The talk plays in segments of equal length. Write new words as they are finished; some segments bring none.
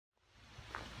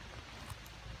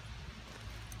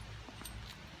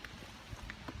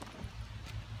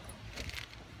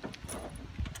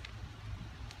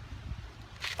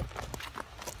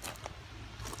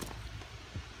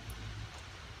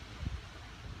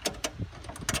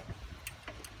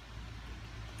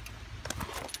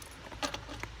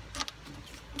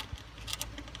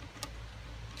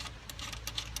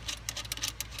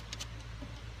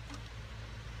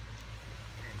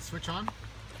switch on.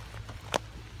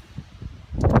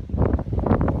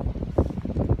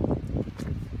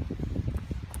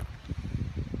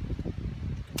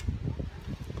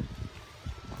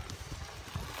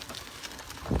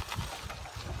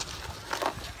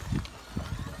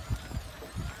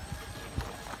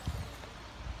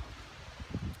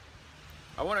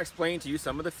 I want to explain to you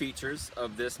some of the features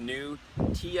of this new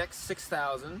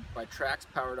TX6000 by TRAX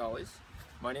Power Dollies.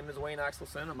 My name is Wayne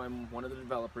Axelson, and I'm one of the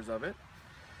developers of it.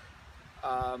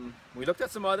 We looked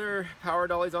at some other power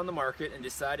dollies on the market and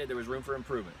decided there was room for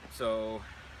improvement. So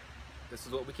this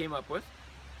is what we came up with.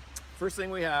 First thing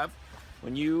we have,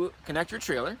 when you connect your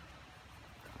trailer,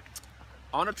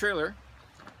 on a trailer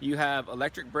you have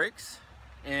electric brakes,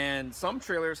 and some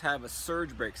trailers have a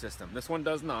surge brake system. This one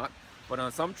does not, but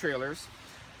on some trailers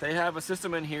they have a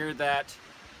system in here that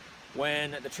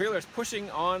when the trailer is pushing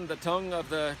on the tongue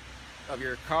of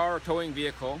your car or towing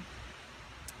vehicle,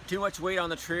 too much weight on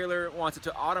the trailer wants it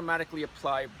to automatically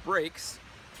apply brakes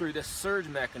through this surge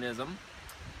mechanism.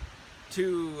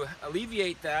 To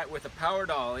alleviate that with a power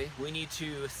dolly, we need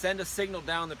to send a signal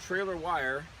down the trailer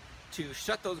wire to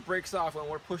shut those brakes off when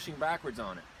we're pushing backwards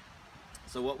on it.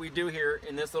 So what we do here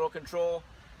in this little control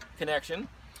connection,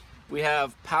 we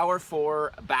have power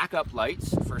for backup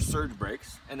lights for surge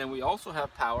brakes, and then we also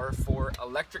have power for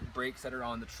electric brakes that are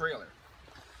on the trailer.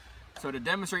 So to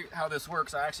demonstrate how this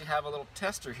works, I actually have a little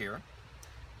tester here,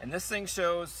 and this thing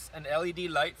shows an LED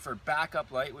light for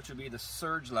backup light, which would be the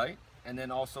surge light, and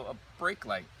then also a brake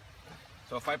light.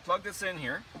 So if I plug this in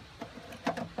here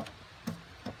and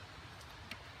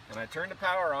I turn the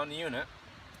power on the unit,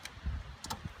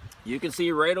 you can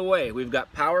see right away we've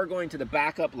got power going to the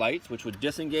backup lights, which would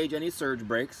disengage any surge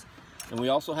brakes, and we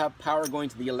also have power going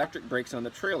to the electric brakes on the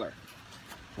trailer.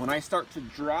 When I start to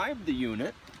drive the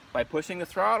unit by pushing the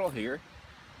throttle here,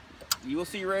 you will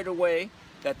see right away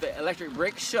that the electric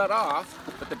brakes shut off,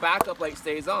 but the backup light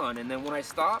stays on, and then when I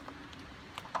stop,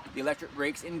 the electric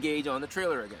brakes engage on the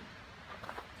trailer again.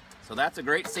 So that's a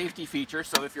great safety feature.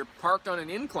 So if you're parked on an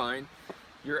incline,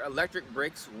 your electric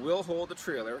brakes will hold the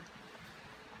trailer.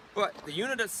 But the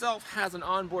unit itself has an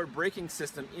onboard braking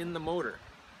system in the motor.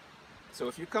 So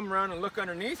if you come around and look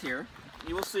underneath here,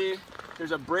 you will see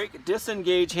there's a brake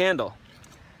disengage handle.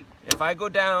 If I go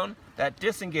down, that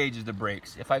disengages the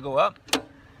brakes. If I go up,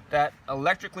 that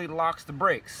electrically locks the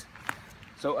brakes.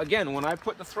 So again, when I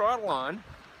put the throttle on,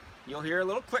 you'll hear a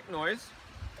little click noise,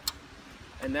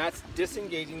 and that's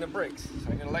disengaging the brakes.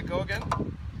 So I'm going to let go again.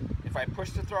 If I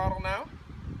push the throttle now,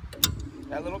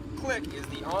 that little click is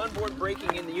the onboard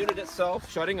braking in the unit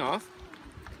itself shutting off.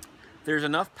 There's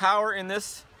enough power in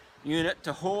this unit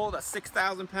to hold a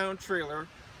 6,000 pound trailer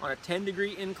on a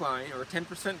 10-degree incline or a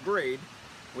 10% grade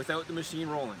without the machine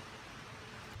rolling.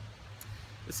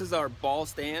 This is our ball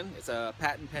stand. It's a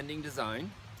patent pending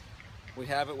design. We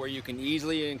have it where you can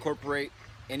easily incorporate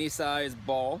any size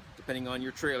ball depending on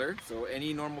your trailer. So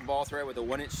any normal ball thread with a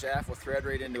 1-inch shaft will thread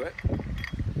right into it.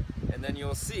 And then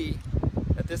you'll see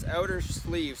that this outer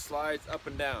sleeve slides up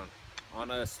and down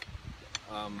on a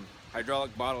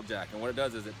hydraulic bottle jack, and what it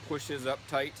does is it pushes up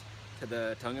tight to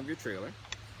the tongue of your trailer.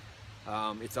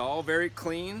 It's all very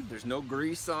clean. There's no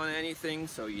grease on anything,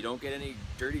 so you don't get any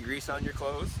dirty grease on your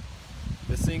clothes.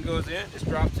 This thing goes in, just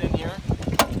drops in here,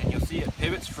 and you'll see it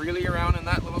pivots freely around in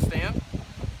that little stand.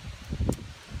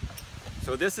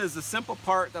 So this is the simple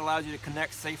part that allows you to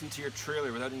connect safely to your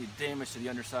trailer without any damage to the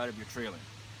underside of your trailer.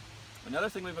 Another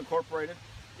thing we've incorporated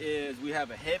is we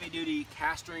have a heavy-duty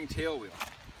cast-ring tail wheel.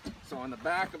 So on the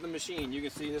back of the machine, you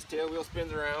can see this tail wheel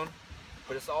spins around,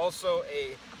 but it's also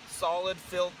a solid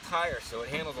filled tire, so it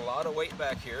handles a lot of weight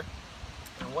back here.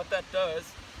 And what that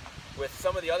does with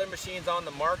some of the other machines on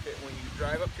the market, when you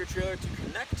drive up your trailer to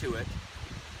connect to it,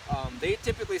 they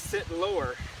typically sit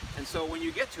lower, and so when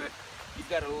you get to it, you've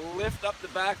got to lift up the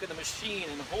back of the machine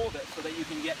and hold it so that you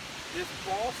can get this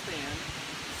ball stand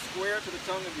square to the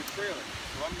tongue of your trailer.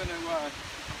 So I'm going to,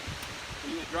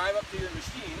 when you drive up to your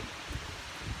machine,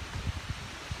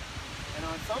 and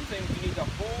on some things you need to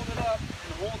hold it up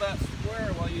and hold that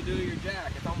square while you do your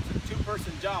jack. It's almost a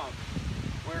two-person job,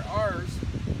 where ours,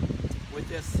 with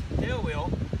this tail wheel,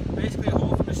 basically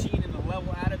holds the machine in a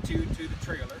level attitude to the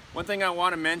trailer. One thing I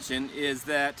want to mention is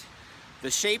that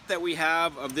the shape that we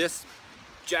have of this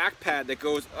jack pad that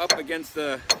goes up against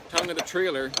the tongue of the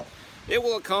trailer, it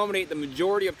will accommodate the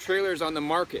majority of trailers on the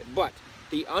market, but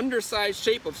the undersized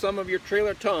shape of some of your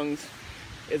trailer tongues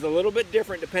is a little bit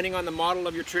different depending on the model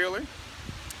of your trailer.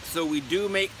 So we do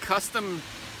make custom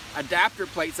adapter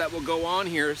plates that will go on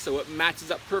here so it matches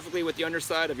up perfectly with the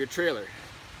underside of your trailer.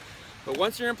 But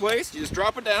once you're in place, you just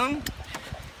drop it down.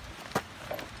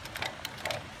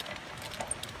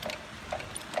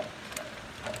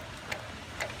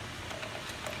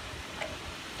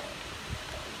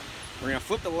 We're going to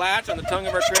flip the latch on the tongue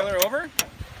of our trailer over.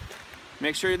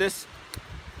 Make sure this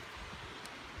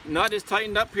nut is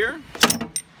tightened up here.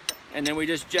 And then we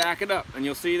just jack it up. And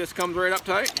you'll see this comes right up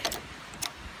tight.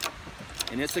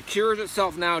 And it secures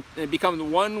itself now. It becomes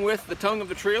one with the tongue of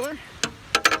the trailer.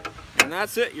 And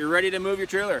that's it. You're ready to move your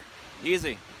trailer.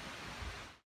 Easy.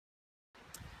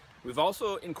 We've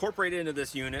also incorporated into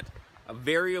this unit a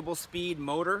variable speed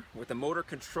motor with a motor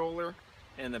controller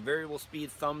and a variable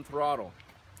speed thumb throttle.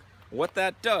 What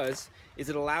that does is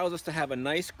it allows us to have a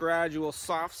nice gradual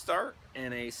soft start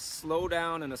and a slow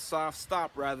down and a soft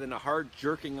stop rather than a hard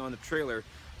jerking on the trailer,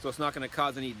 so it's not going to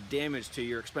cause any damage to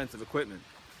your expensive equipment.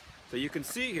 So you can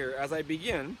see here as I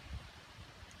begin,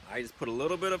 I just put a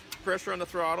little bit of pressure on the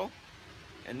throttle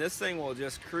and this thing will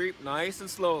just creep nice and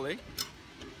slowly,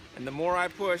 and the more I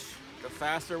push, the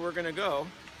faster we're going to go,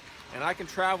 and I can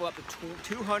travel up to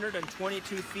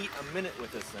 222 feet a minute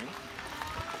with this thing.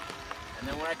 And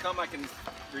then when I come, I can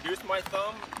reduce my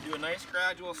thumb, do a nice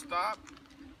gradual stop,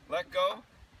 let go,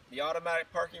 the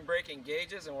automatic parking brake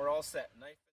engages, and we're all set.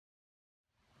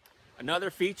 Another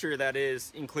feature that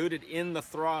is included in the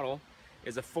throttle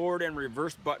is a forward and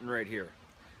reverse button right here.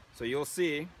 So you'll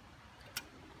see,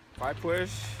 if I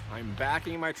push, I'm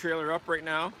backing my trailer up right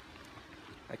now.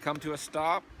 I come to a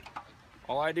stop.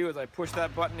 All I do is I push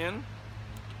that button in,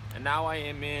 and now I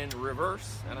am in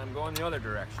reverse, and I'm going the other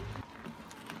direction.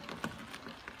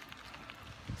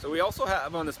 So we also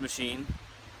have on this machine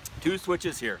two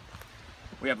switches here.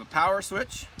 We have a power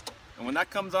switch, and when that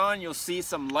comes on, you'll see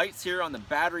some lights here on the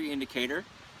battery indicator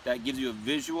that gives you a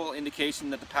visual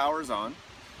indication that the power is on.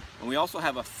 And we also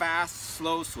have a fast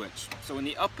slow switch. So in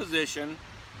the up position,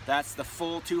 that's the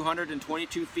full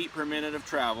 222 feet per minute of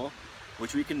travel,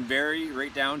 which we can vary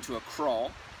right down to a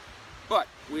crawl. But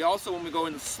we also, when we go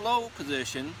in the slow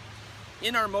position,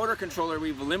 in our motor controller,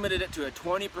 we've limited it to a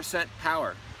 20%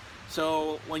 power.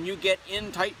 So when you get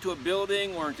in tight to a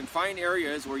building or in confined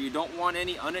areas where you don't want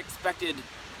any unexpected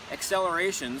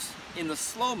accelerations, in the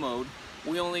slow mode,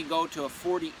 we only go to a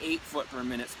 48 foot per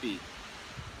minute speed.